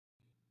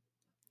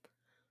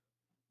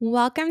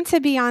Welcome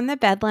to Beyond the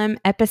Bedlam,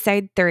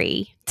 episode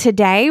 3.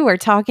 Today, we're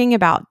talking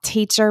about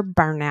teacher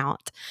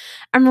burnout.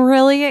 I'm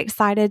really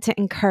excited to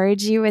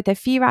encourage you with a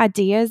few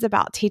ideas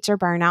about teacher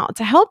burnout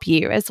to help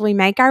you as we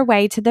make our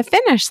way to the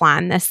finish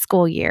line this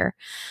school year.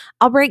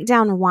 I'll break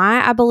down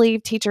why I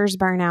believe teachers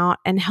burn out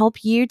and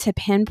help you to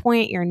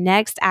pinpoint your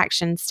next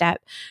action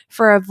step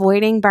for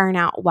avoiding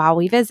burnout while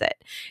we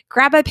visit.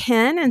 Grab a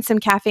pen and some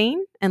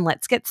caffeine, and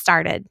let's get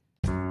started.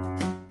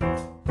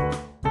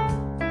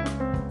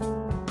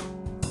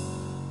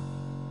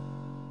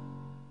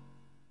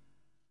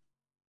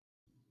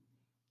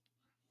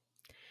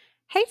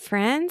 Hey,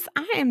 friends,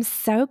 I am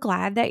so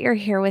glad that you're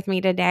here with me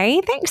today.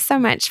 Thanks so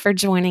much for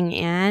joining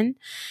in.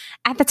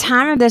 At the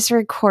time of this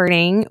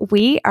recording,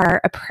 we are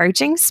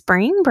approaching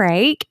spring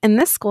break in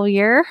the school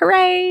year.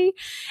 Hooray!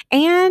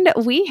 And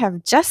we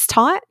have just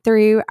taught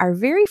through our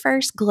very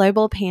first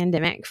global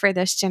pandemic for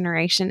this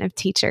generation of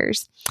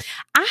teachers.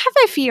 I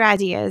have a few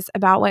ideas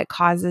about what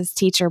causes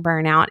teacher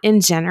burnout in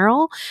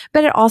general,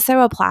 but it also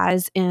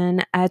applies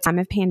in a time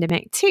of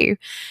pandemic too.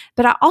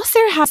 But I also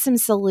have some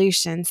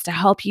solutions to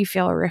help you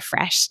feel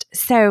refreshed.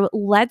 So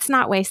let's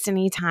not waste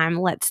any time.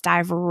 Let's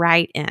dive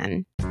right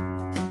in.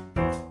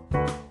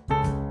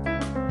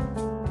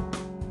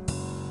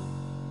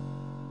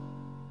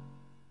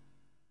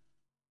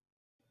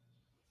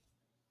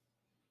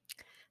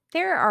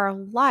 There are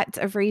lots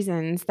of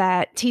reasons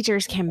that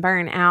teachers can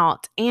burn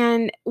out,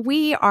 and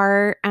we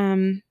are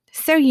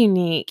so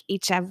unique,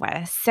 each of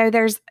us. So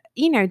there's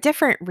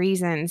different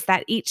reasons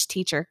that each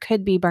teacher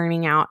could be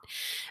burning out.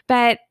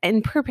 But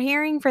in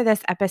preparing for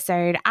this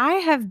episode, I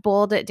have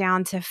boiled it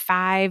down to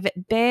 5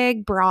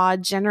 big,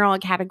 broad, general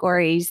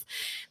categories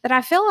that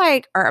I feel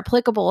like are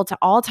applicable to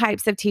all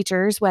types of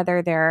teachers,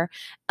 whether they're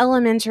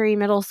elementary,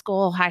 middle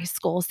school, high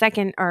school,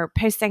 second or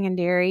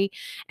post-secondary,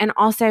 and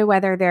also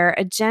whether they're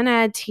a gen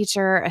ed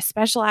teacher, a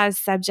specialized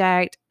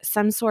subject,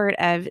 some sort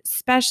of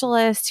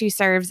specialist who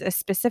serves a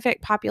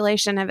specific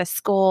population of a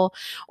school,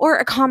 or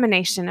a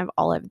combination of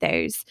all of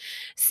those.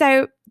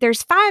 So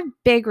there's 5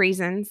 big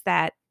reasons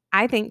that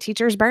I think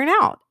teachers burn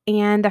out.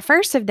 And the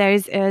first of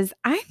those is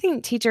I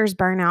think teachers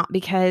burn out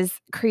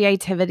because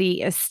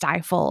creativity is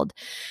stifled.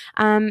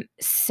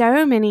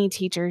 So many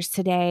teachers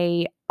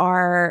today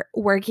are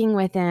working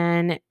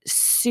within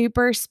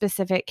super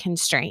specific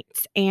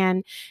constraints,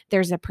 and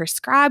there's a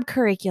prescribed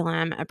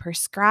curriculum, a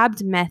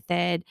prescribed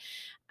method,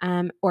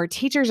 or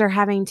teachers are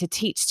having to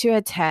teach to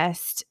a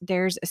test.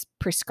 There's a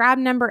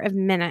prescribed number of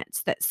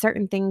minutes that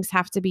certain things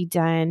have to be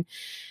done.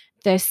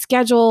 The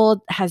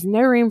schedule has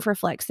no room for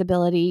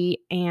flexibility,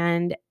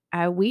 and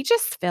we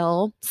just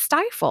feel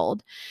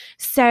stifled.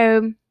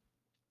 So,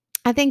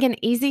 I think an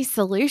easy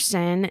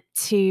solution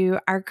to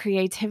our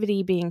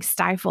creativity being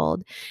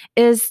stifled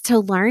is to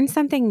learn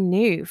something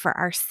new for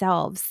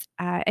ourselves.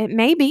 It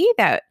may be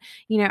that,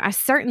 I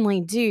certainly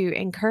do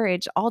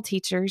encourage all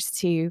teachers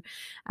to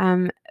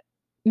um,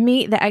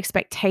 meet the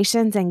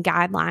expectations and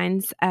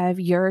guidelines of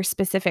your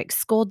specific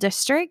school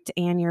district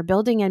and your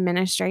building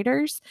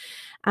administrators.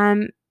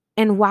 Um,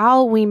 and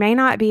while we may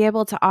not be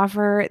able to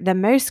offer the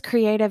most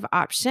creative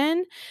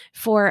option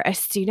for a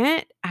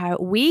student,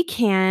 we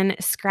can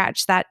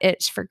scratch that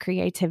itch for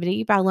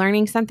creativity by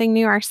learning something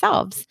new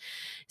ourselves.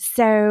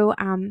 So,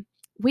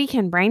 we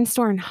can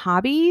brainstorm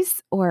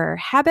hobbies or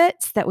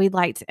habits that we'd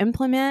like to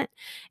implement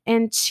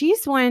and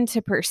choose one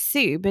to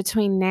pursue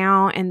between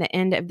now and the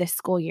end of the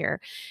school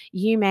year.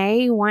 You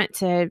may want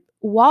to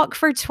walk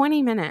for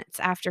 20 minutes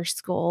after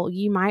school.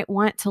 You might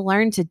want to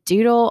learn to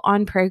doodle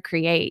on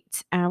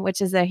Procreate,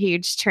 which is a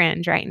huge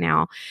trend right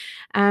now.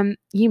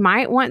 You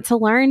might want to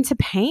learn to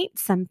paint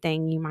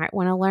something. You might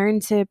want to learn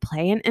to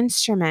play an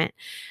instrument.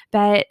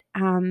 But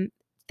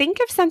think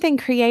of something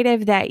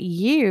creative that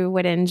you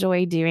would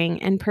enjoy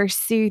doing and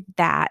pursue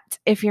that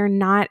if you're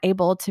not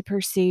able to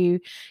pursue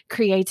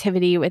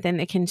creativity within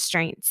the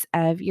constraints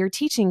of your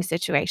teaching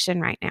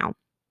situation right now.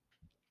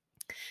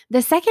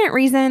 The second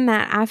reason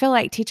that I feel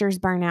like teachers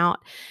burn out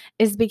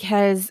is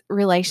because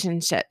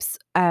relationships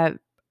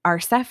are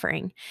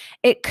suffering.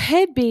 It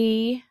could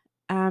be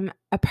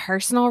a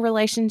personal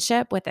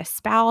relationship with a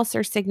spouse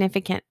or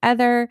significant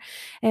other.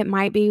 It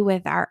might be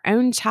with our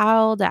own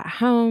child at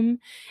home.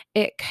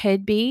 It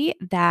could be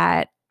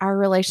that our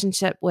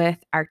relationship with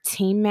our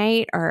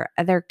teammate or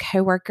other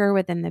coworker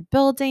within the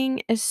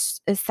building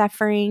is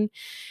suffering.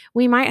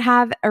 We might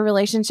have a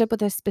relationship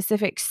with a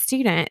specific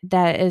student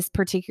that is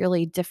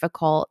particularly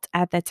difficult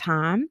at the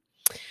time.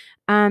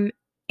 Um,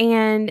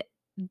 and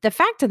the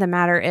fact of the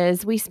matter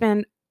is, we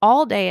spend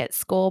all day at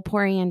school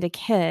pouring into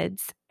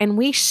kids, and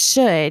we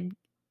should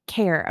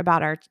care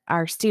about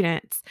our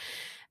students.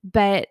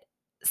 But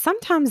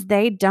sometimes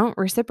they don't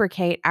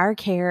reciprocate our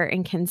care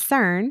and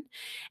concern.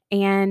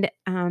 And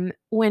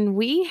when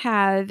we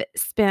have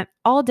spent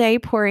all day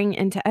pouring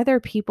into other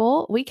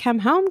people, we come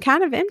home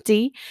kind of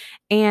empty.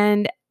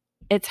 And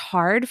it's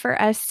hard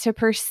for us to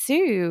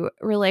pursue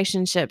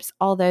relationships,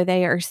 although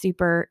they are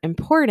super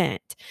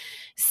important.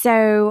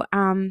 So,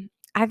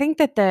 I think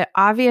that the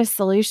obvious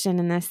solution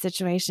in this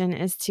situation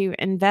is to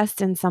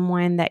invest in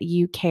someone that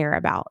you care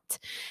about.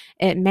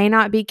 It may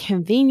not be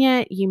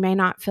convenient. You may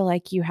not feel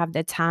like you have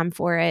the time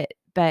for it,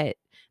 but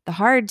the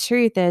hard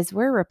truth is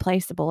we're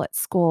replaceable at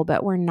school,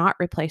 but we're not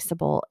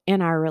replaceable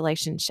in our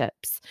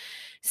relationships.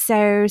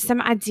 So,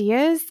 some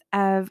ideas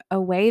of a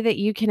way that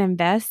you can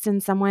invest in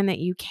someone that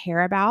you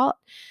care about,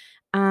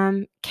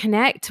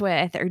 connect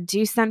with or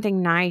do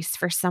something nice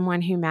for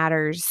someone who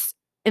matters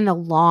in the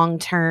long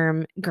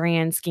term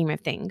grand scheme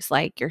of things,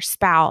 like your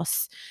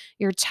spouse,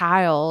 your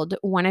child,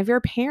 one of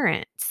your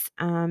parents,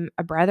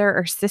 a brother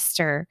or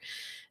sister,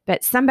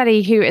 but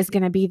somebody who is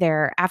going to be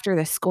there after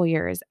the school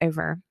year is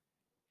over.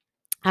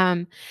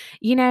 Um,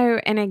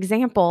 an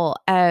example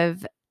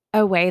of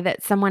a way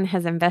that someone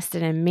has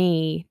invested in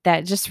me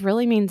that just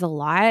really means a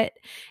lot.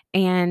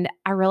 And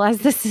I realize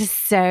this is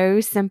so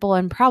simple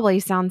and probably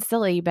sounds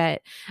silly,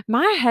 but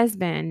my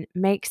husband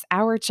makes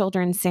our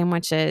children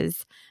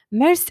sandwiches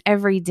most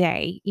every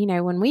day.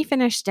 When we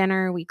finish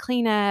dinner, we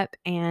clean up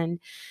and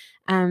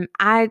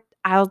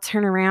I'll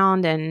turn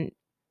around and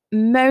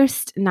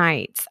most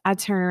nights I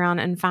turn around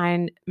and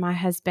find my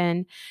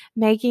husband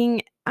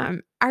making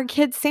our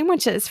kids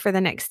sandwiches for the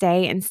next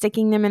day and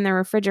sticking them in the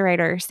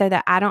refrigerator so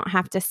that I don't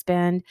have to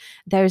spend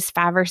those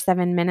 5 or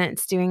 7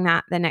 minutes doing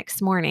that the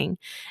next morning.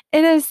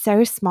 It is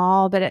so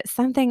small, but it's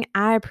something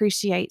I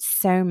appreciate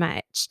so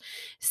much.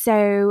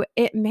 So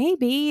it may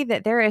be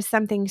that there is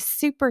something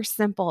super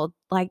simple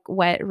like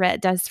what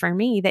Rhett does for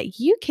me that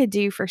you could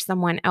do for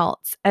someone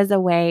else as a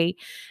way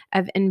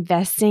of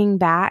investing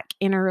back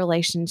in a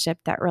relationship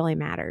that really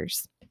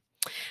matters.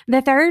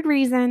 The third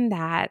reason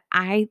that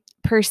I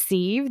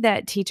perceive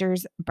that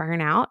teachers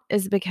burn out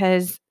is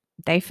because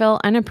they feel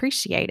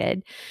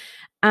unappreciated.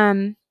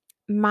 Um,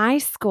 my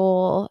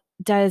school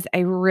does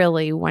a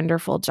really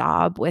wonderful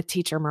job with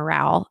teacher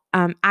morale.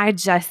 I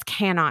just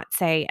cannot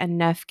say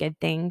enough good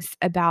things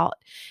about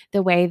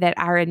the way that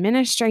our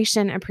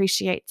administration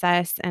appreciates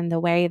us and the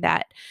way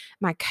that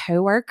my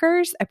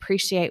coworkers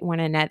appreciate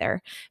one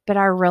another. But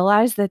I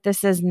realize that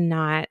this is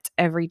not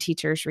every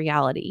teacher's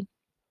reality.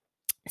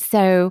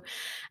 So,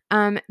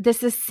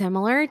 this is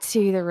similar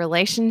to the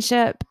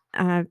relationship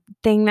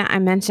thing that I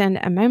mentioned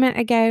a moment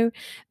ago,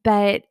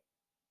 but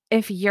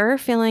if you're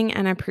feeling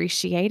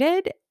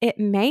unappreciated, it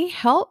may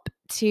help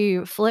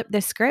to flip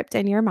the script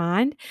in your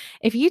mind.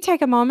 If you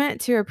take a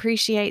moment to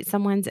appreciate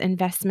someone's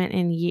investment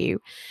in you,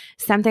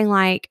 something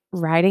like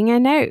writing a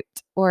note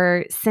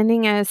or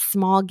sending a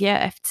small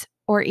gift,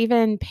 or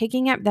even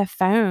picking up the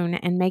phone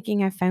and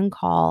making a phone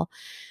call,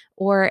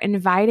 or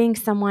inviting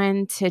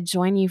someone to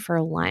join you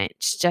for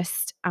lunch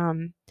just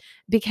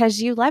because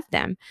you love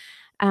them.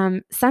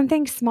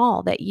 Something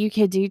small that you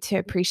could do to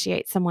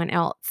appreciate someone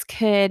else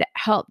could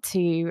help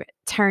to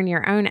turn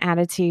your own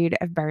attitude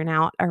of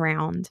burnout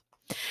around.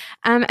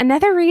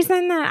 Another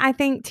reason that I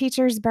think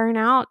teachers burn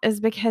out is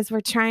because we're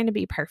trying to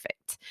be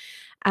perfect.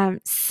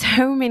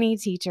 So many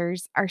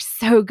teachers are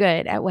so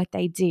good at what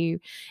they do,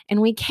 and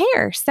we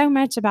care so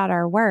much about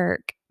our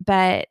work,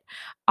 but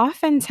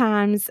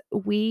oftentimes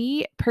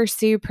we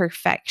pursue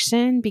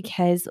perfection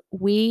because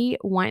we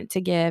want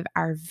to give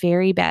our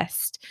very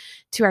best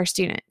to our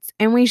students,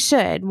 and we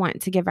should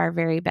want to give our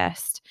very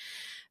best.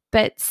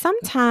 But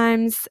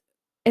sometimes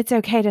it's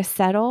okay to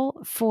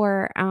settle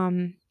for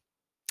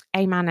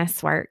A-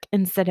 work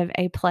instead of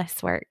A+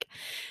 work.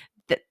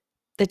 The,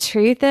 the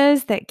truth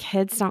is that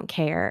kids don't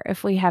care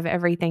if we have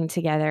everything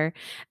together.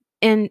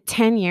 In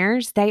 10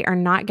 years, they are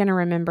not going to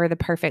remember the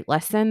perfect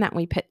lesson that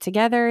we put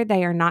together.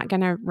 They are not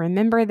going to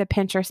remember the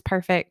Pinterest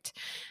perfect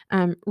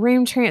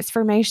room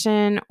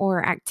transformation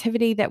or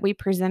activity that we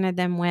presented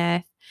them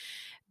with,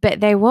 but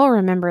they will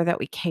remember that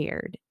we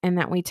cared and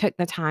that we took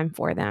the time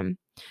for them.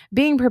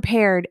 Being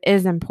prepared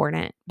is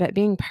important, but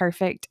being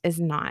perfect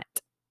is not.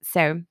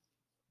 So,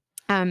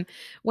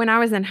 when I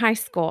was in high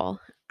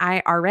school,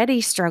 I already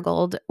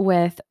struggled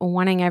with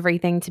wanting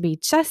everything to be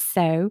just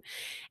so.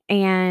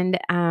 And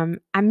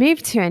I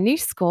moved to a new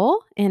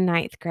school in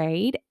ninth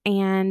grade,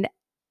 and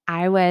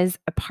I was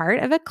a part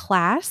of a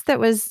class that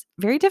was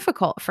very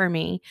difficult for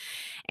me.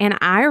 And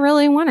I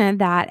really wanted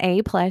that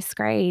A+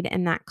 grade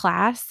in that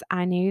class.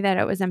 I knew that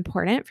it was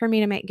important for me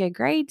to make good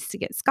grades to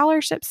get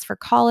scholarships for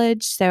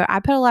college. So I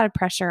put a lot of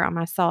pressure on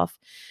myself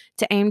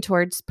to aim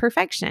towards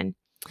perfection.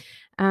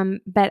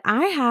 But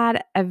I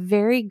had a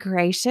very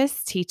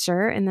gracious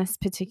teacher in this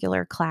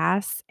particular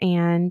class,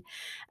 and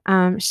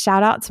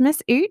shout out to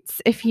Miss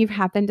Oots if you've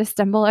happened to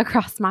stumble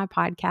across my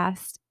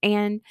podcast.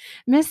 And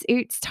Miss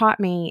Oots taught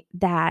me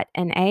that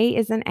an A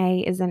is an A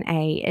is an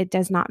A. It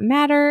does not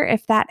matter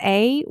if that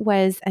A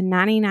was a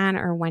 99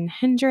 or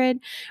 100,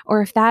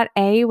 or if that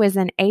A was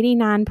an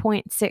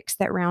 89.6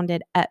 that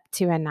rounded up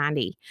to a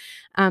 90.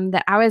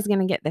 That I was going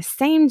to get the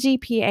same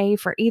GPA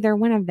for either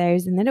one of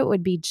those, and that it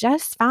would be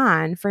just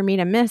fine for me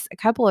to miss a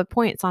couple of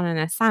points on an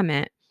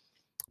assignment.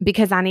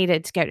 because I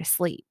needed to go to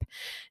sleep.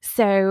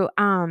 So,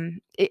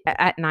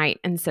 at night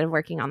instead of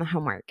working on the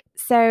homework.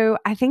 So,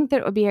 I think that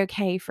it would be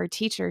okay for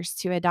teachers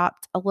to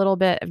adopt a little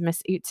bit of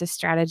Miss Utz's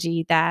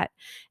strategy that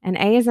an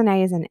A is an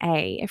A is an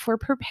A. If we're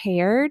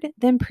prepared,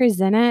 then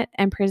present it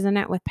and present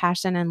it with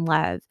passion and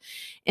love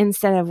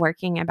instead of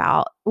worrying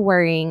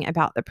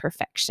about the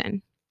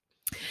perfection.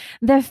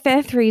 The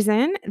fifth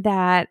reason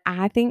that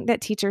I think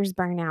that teachers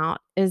burn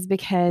out is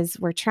because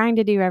we're trying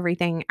to do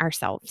everything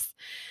ourselves.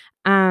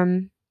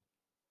 Um,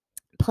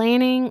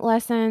 Planning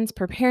lessons,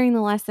 preparing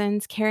the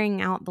lessons,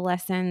 carrying out the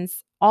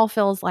lessons all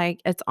feels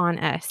like it's on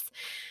us.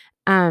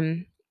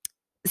 Um,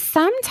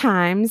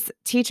 Sometimes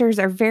teachers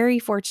are very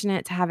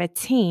fortunate to have a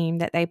team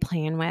that they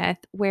plan with,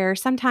 where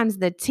sometimes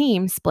the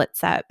team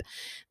splits up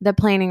the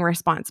planning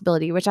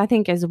responsibility, which I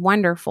think is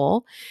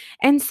wonderful.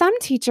 And some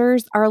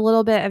teachers are a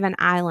little bit of an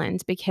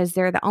island because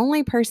they're the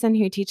only person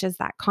who teaches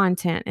that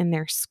content in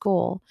their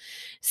school.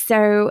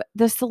 So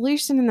the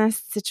solution in this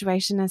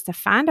situation is to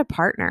find a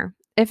partner.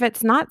 If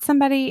it's not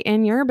somebody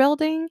in your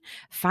building,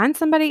 find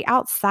somebody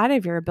outside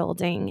of your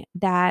building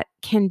that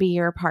can be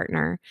your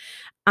partner.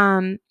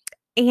 Um,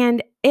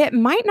 and it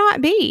might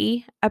not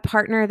be a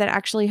partner that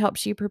actually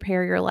helps you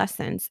prepare your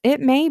lessons. It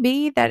may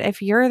be that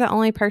if you're the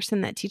only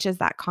person that teaches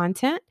that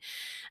content,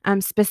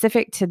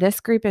 specific to this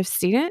group of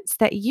students,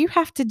 that you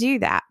have to do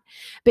that.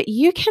 But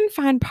you can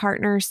find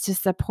partners to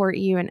support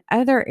you in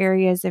other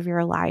areas of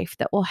your life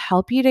that will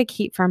help you to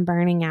keep from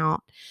burning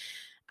out.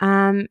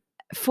 Um,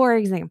 for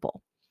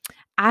example,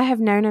 I have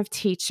known of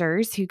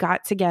teachers who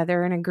got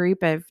together in a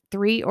group of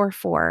 3 or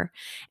 4,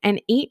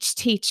 and each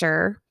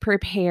teacher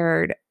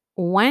prepared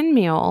one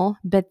meal,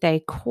 but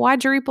they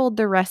quadrupled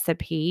the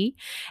recipe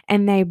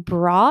and they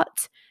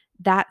brought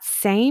that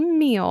same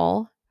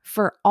meal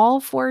for all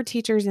 4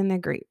 teachers in the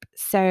group.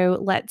 So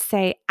let's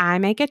say I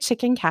make a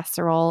chicken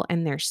casserole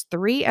and there's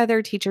 3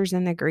 other teachers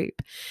in the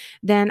group.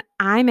 Then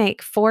I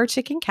make 4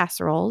 chicken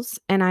casseroles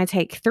and I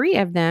take 3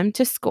 of them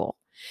to school.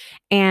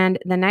 And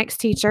the next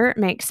teacher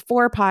makes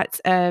 4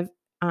 pots of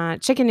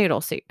chicken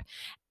noodle soup,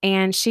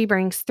 and she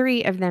brings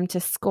 3 of them to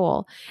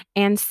school,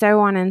 and so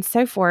on and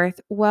so forth.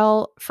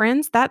 Well,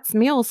 friends, that's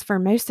meals for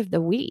most of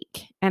the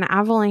week, and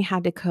I've only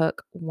had to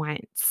cook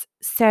once.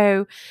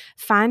 So,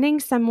 finding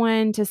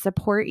someone to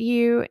support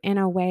you in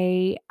a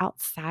way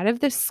outside of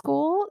the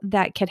school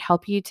that could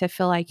help you to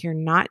feel like you're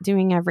not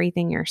doing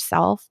everything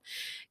yourself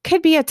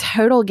could be a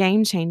total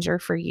game changer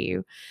for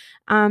you.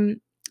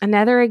 Um,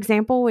 Another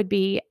example would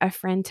be a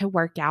friend to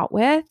work out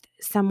with,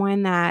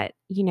 someone that,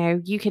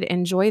 you could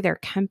enjoy their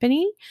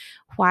company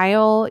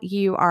while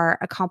you are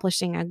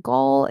accomplishing a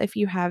goal, if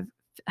you have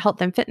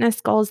health and fitness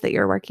goals that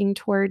you're working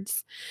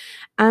towards,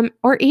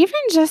 or even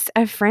just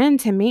a friend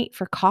to meet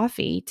for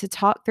coffee to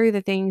talk through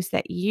the things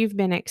that you've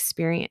been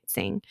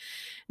experiencing.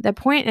 The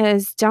point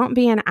is, don't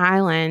be an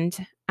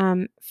island.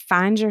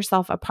 Find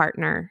yourself a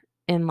partner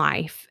in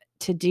life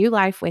to do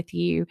life with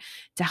you,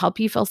 to help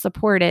you feel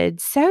supported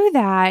so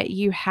that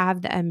you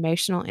have the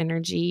emotional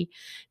energy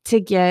to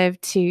give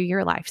to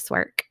your life's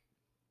work.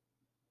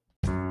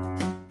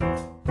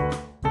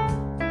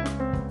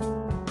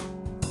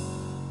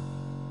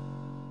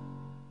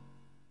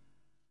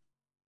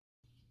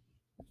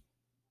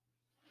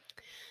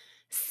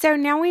 So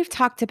now we've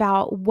talked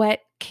about what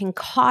can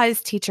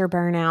cause teacher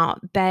burnout,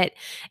 but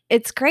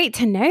it's great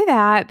to know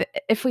that. But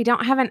if we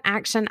don't have an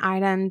action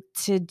item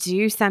to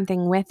do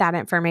something with that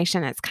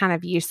information, it's kind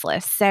of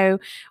useless. So,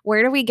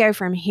 where do we go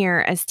from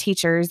here as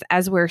teachers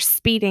as we're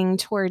speeding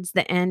towards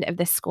the end of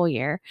the school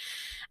year?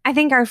 I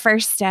think our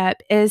first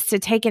step is to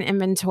take an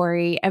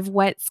inventory of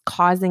what's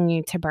causing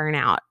you to burn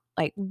out.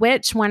 Like,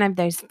 which one of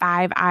those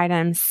 5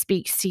 items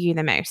speaks to you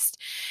the most?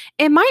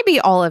 It might be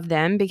all of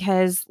them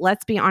because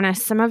let's be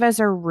honest, some of us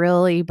are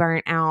really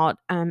burnt out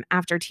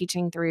after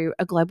teaching through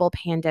a global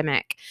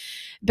pandemic,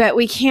 but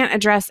we can't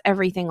address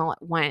everything all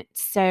at once.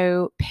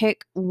 So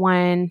pick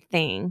one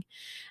thing.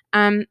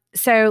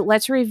 So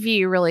let's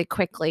review really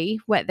quickly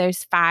what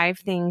those 5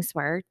 things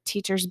were.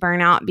 Teachers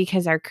burn out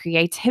because our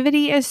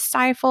creativity is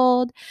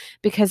stifled,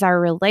 because our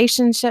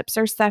relationships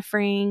are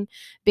suffering,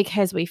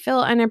 because we feel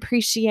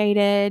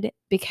unappreciated,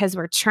 because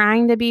we're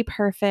trying to be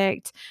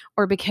perfect,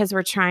 or because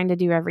we're trying to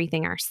do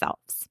everything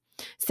ourselves.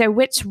 So,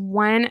 which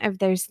one of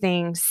those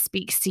things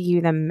speaks to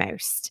you the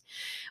most?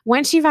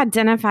 Once you've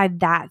identified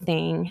that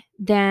thing,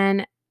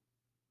 then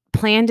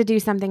plan to do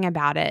something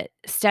about it.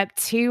 Step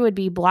 2 would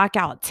be block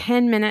out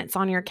 10 minutes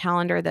on your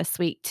calendar this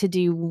week to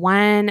do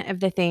one of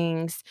the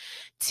things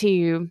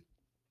to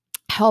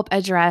help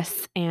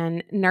address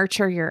and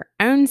nurture your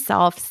own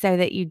self so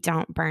that you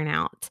don't burn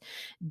out.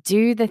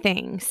 Do the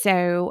thing.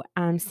 So,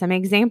 some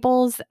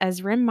examples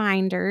as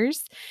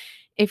reminders.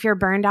 If you're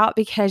burned out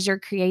because your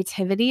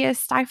creativity is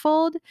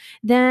stifled,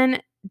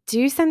 then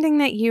do something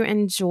that you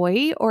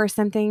enjoy or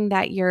something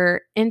that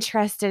you're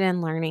interested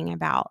in learning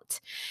about.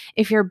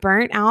 If you're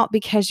burnt out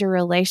because your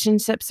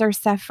relationships are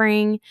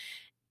suffering,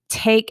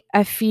 take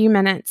a few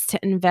minutes to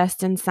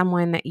invest in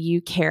someone that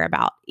you care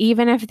about,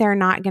 even if they're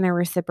not going to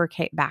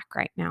reciprocate back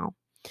right now.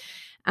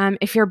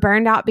 If you're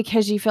burned out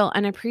because you feel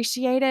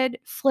unappreciated,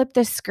 flip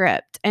the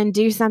script and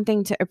do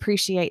something to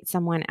appreciate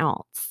someone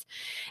else.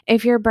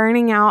 If you're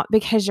burning out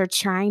because you're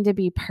trying to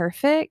be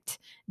perfect,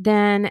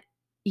 then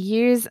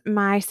use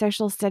my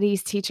social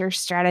studies teacher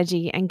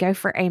strategy and go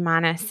for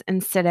A-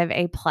 instead of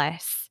A+.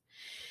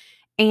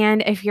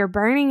 And if you're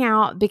burning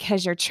out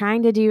because you're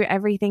trying to do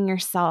everything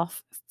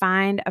yourself,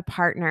 find a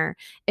partner.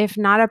 If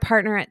not a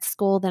partner at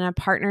school, then a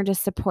partner to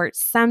support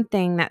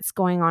something that's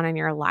going on in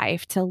your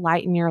life to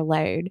lighten your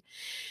load.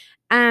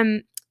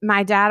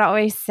 My dad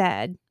always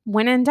said,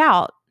 when in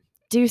doubt,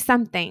 do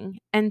something.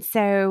 And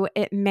so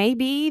it may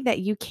be that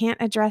you can't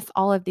address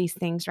all of these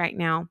things right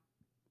now,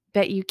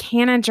 but you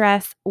can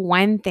address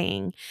one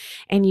thing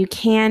and you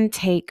can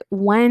take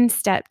one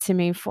step to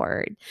move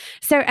forward.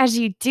 So, as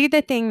you do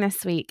the thing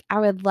this week, I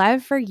would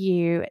love for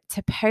you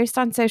to post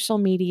on social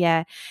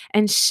media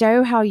and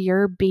show how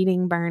you're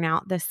beating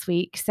burnout this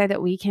week so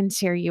that we can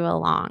cheer you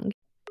along.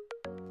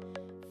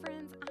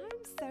 Friends,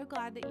 I'm so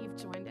glad that you've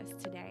joined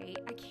us today.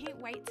 I can't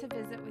wait to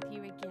visit with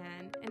you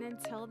again. And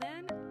until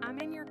then, I'm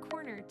in your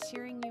corner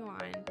cheering you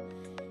on.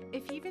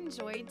 If you've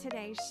enjoyed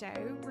today's show,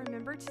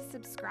 remember to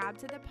subscribe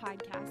to the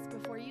podcast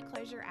before you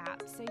close your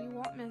app so you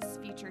won't miss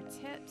future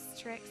tips,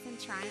 tricks, and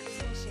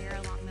triumphs we'll share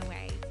along the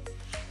way.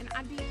 And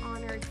I'd be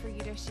honored for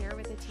you to share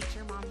with a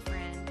teacher mom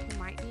friend who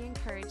might be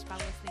encouraged by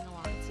listening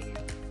along too.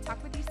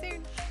 Talk with you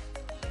soon.